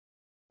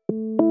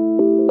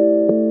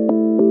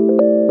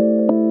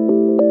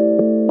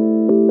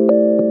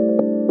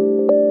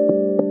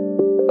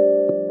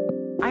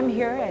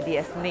here at the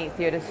Esplanade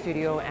Theatre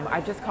Studio, and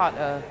I just caught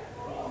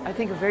I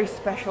think a very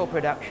special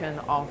production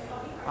of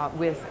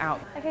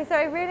Without. Okay, so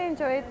I really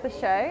enjoyed the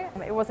show.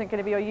 It wasn't going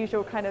to be your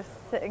usual kind of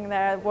sitting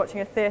there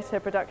watching a theatre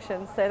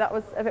production, so that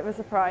was a bit of a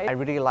surprise. I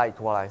really liked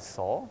what I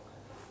saw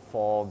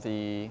for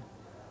the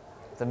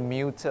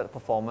muted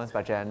performance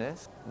by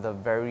Janice, the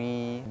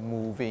very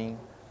moving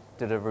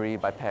delivery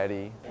by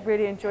Paddy.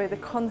 Really enjoy the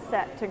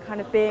concept and kind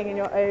of being in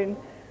your own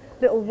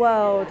little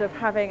world of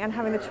having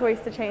the choice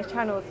to change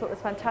channels. Thought was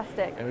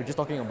fantastic. And we're just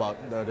talking about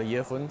the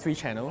earphone, 3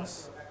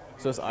 channels.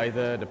 So it's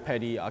either the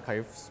Paddy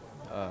archives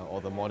or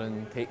the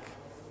modern take,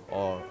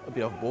 or a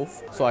bit of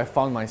both. So I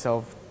found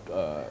myself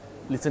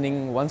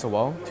listening once a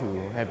while to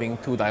having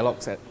 2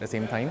 dialogues at the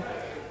same time.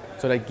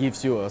 So that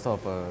gives you a sort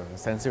of a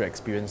sensory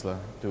experience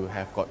to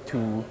have got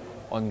 2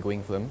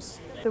 ongoing films.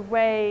 The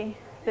way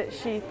that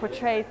she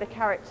portrayed the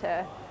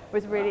character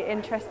was really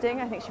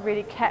interesting. I think she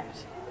really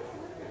kept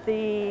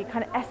the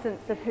kind of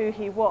essence of who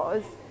he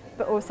was,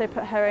 but also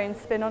put her own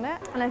spin on it.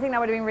 And I think that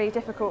would have been really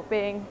difficult,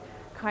 being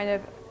kind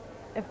of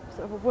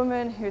sort of a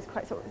woman who was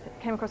quite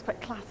came across quite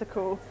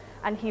classical,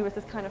 and he was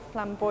this kind of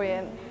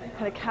flamboyant,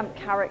 kind of camp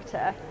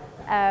character.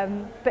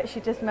 But she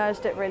just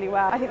merged it really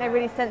well. I think they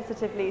really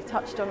sensitively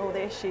touched on all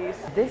the issues.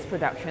 This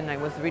production, I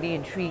was really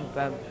intrigued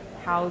by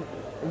how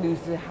Loo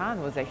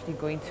Zihan was actually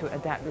going to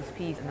adapt this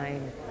piece, and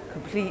I'm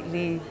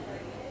completely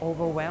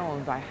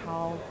overwhelmed by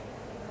how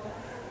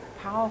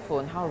powerful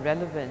and how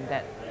relevant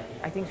that,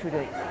 I think through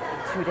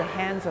the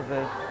hands of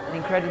an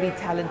incredibly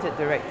talented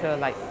director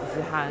like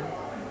Zihan,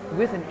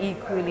 with an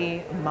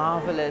equally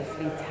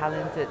marvelously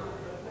talented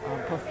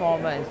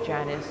performer as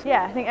Janice.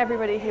 Yeah, I think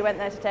everybody who went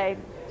there today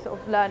sort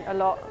of learnt a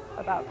lot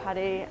about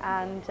Paddy,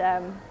 and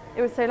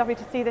it was so lovely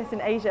to see this in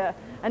Asia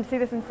and to see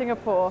this in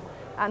Singapore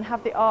and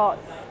have the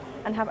arts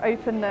and have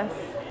openness.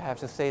 I have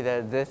to say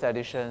that this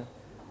edition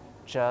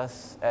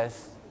just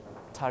as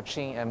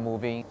touching and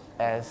moving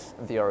as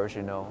the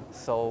original.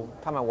 So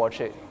come and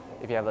watch it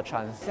if you have the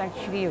chance. It's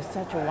actually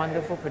such a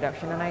wonderful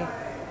production, and I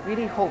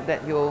really hope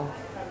that you'll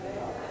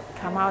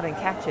come out and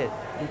catch it,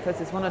 because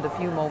it's one of the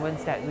few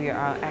moments that we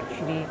are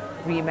actually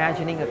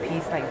reimagining a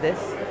piece like this.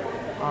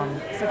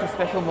 Such a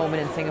special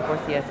moment in Singapore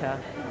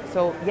theatre.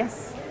 So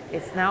yes,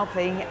 it's now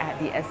playing at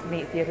the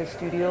Esplanade Theatre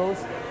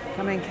Studios.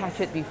 Come and catch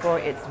it before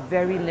its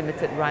very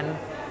limited run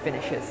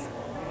finishes.